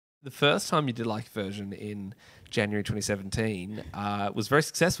The first time you did like version in January 2017 was very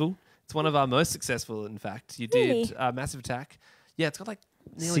successful. It's one of our most successful, in fact. You did Massive Attack. Yeah, it's got like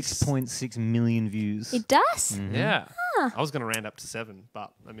nearly 6.6 million views. It does? Mm-hmm. Yeah. I was going to round up to 7,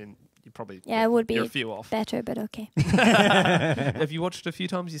 but I mean, you probably it would be you're a few off. better, but okay. Have you watched it a few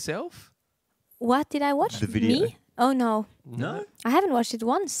times yourself? What did I watch? The video. Me? Oh, no. No? I haven't watched it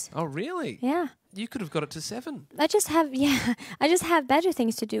once. Oh, really? Yeah. You could have got it to 7. I just have better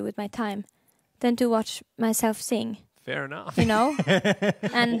things to do with my time than to watch myself sing. Fair enough. You know?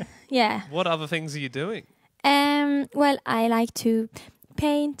 And yeah. What other things are you doing? Well, I like to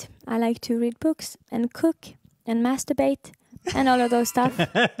paint, I like to read books and cook and masturbate and all of those stuff.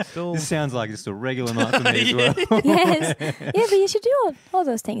 This sounds like just a regular night for me as well. Yes. Yeah, but you should do all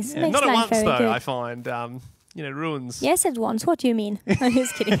those things. Yeah. Makes Not at life once, very though, good. I find. Ruins. Yes, at once. What do you mean? I'm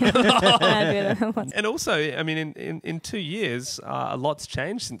just kidding. And also, I mean, in 2 years, a lot's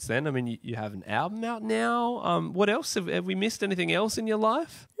changed since then. I mean, you have an album out now. What else? Have we missed anything else in your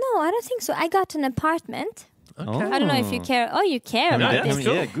life? No, I don't think so. I got an apartment. Okay. I don't know if you care. Oh, you care about this.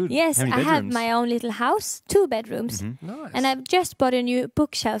 cool. Yeah, good. Yes, How many I have bedrooms? my own little house, 2 bedrooms. Nice. And I've just bought a new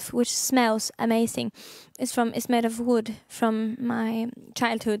bookshelf, which smells amazing. It's made of wood from my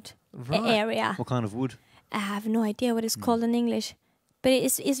childhood area. What kind of wood? I have no idea what it's called in English, but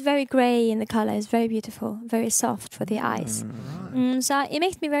it's very grey in the color. It's very beautiful, very soft for the eyes. So it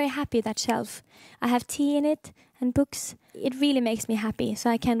makes me very happy, that shelf. I have tea in it and books. It really makes me happy. So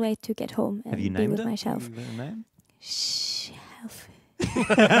I can't wait to get home and Have you be named with it? my shelf. Have you got a name? Shelf.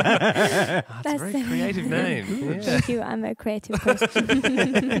 That's a very creative name. Yeah. Thank you. I'm a creative person.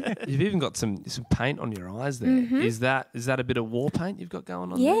 You've even got some paint on your eyes there. Is that a bit of war paint you've got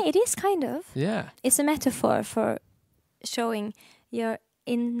going on Yeah, there? it is kind of. Yeah. It's a metaphor for showing your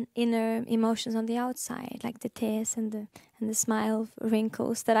inner emotions on the outside, like the tears and the smile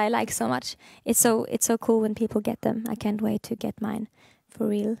wrinkles that I like so much. It's so cool when people get them. I can't wait to get mine for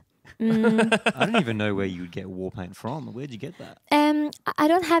real. I don't even know where you would get war paint from. Where'd you get that? I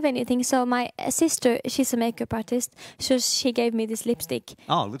don't have anything. So my sister, she's a makeup artist, so she gave me this lipstick.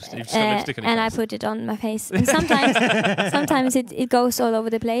 Oh, lipstick. You've just got lipstick on your And I face. put it on my face. And sometimes it goes all over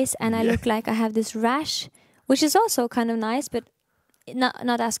the place, and I look like I have this rash, which is also kind of nice, but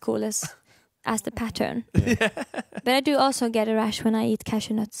not as cool as the pattern. But I do also get a rash when I eat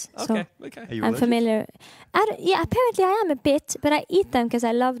cashew nuts. Okay. Are you I'm allergic? familiar. Apparently I am a bit, but I eat them because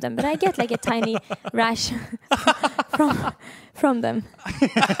I love them. But I get like a tiny rash from them,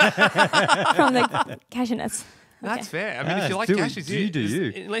 from the cashew nuts. That's fair. I mean, Yeah, if you like do it. cashews, You do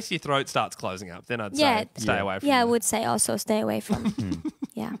you. unless your throat starts closing up, then I'd Yeah. say stay away from Yeah, I them. would say also stay away from.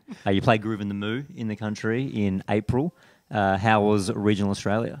 Yeah. You played Groove in the Moo in the country in April. How was regional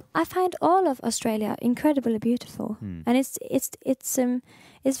Australia? I find all of Australia incredibly beautiful, and it's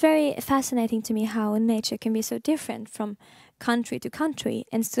very fascinating to me how nature can be so different from country to country,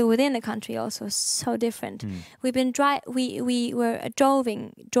 and still within the country also so different. We've been we were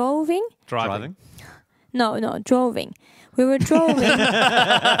droving. Driving. No, droving. We were droving.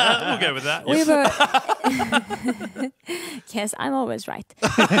 We'll go with that. We were. Yes, I'm always right.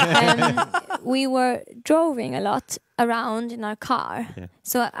 We were droving a lot around in our car,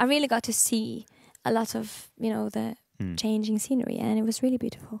 so I really got to see a lot of the changing scenery, and it was really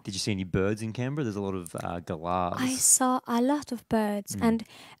beautiful. Did you see any birds in Canberra? There's a lot of galahs. I saw a lot of birds, and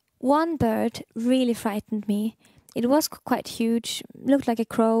one bird really frightened me. It was quite huge, looked like a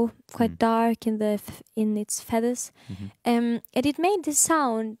crow, quite dark in its feathers, and it made this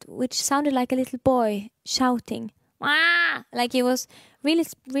sound which sounded like a little boy shouting, "Wah!" Like it was really,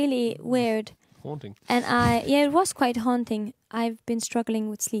 really weird. Haunting. And it was quite haunting. I've been struggling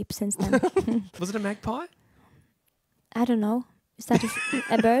with sleep since then. Was it a magpie? I don't know. Is that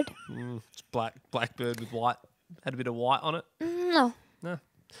a bird? It's black bird with white. Had a bit of white on it. No. No.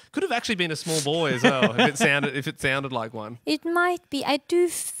 Could have actually been a small boy as well if it sounded like one. It might be. I do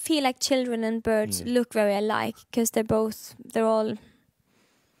feel like children and birds look very alike because they're all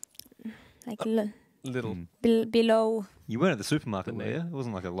like Little. below. You weren't at the supermarket, were you? It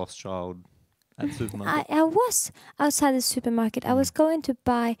wasn't like a lost child at the supermarket. I was outside the supermarket. I was going to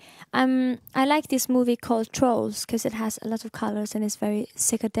buy. I like this movie called Trolls because it has a lot of colors and it's very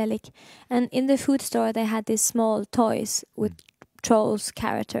psychedelic. And in the food store, they had these small toys with Trolls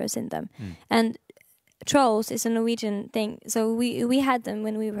characters in them. And Trolls is a Norwegian thing, so we had them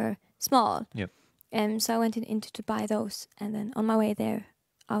when we were small. Yep. So I went in to buy those, and then on my way there,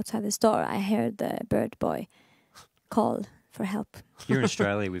 outside the store, I heard the bird boy call for help. Here in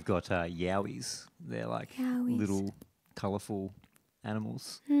Australia, we've got yowies. They're like Yowies. little colourful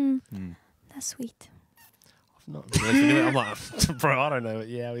animals. That's sweet. not really familiar. I'm like, bro, I don't know what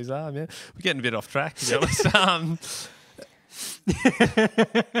yowies are, man. We're getting a bit off track, to be honest.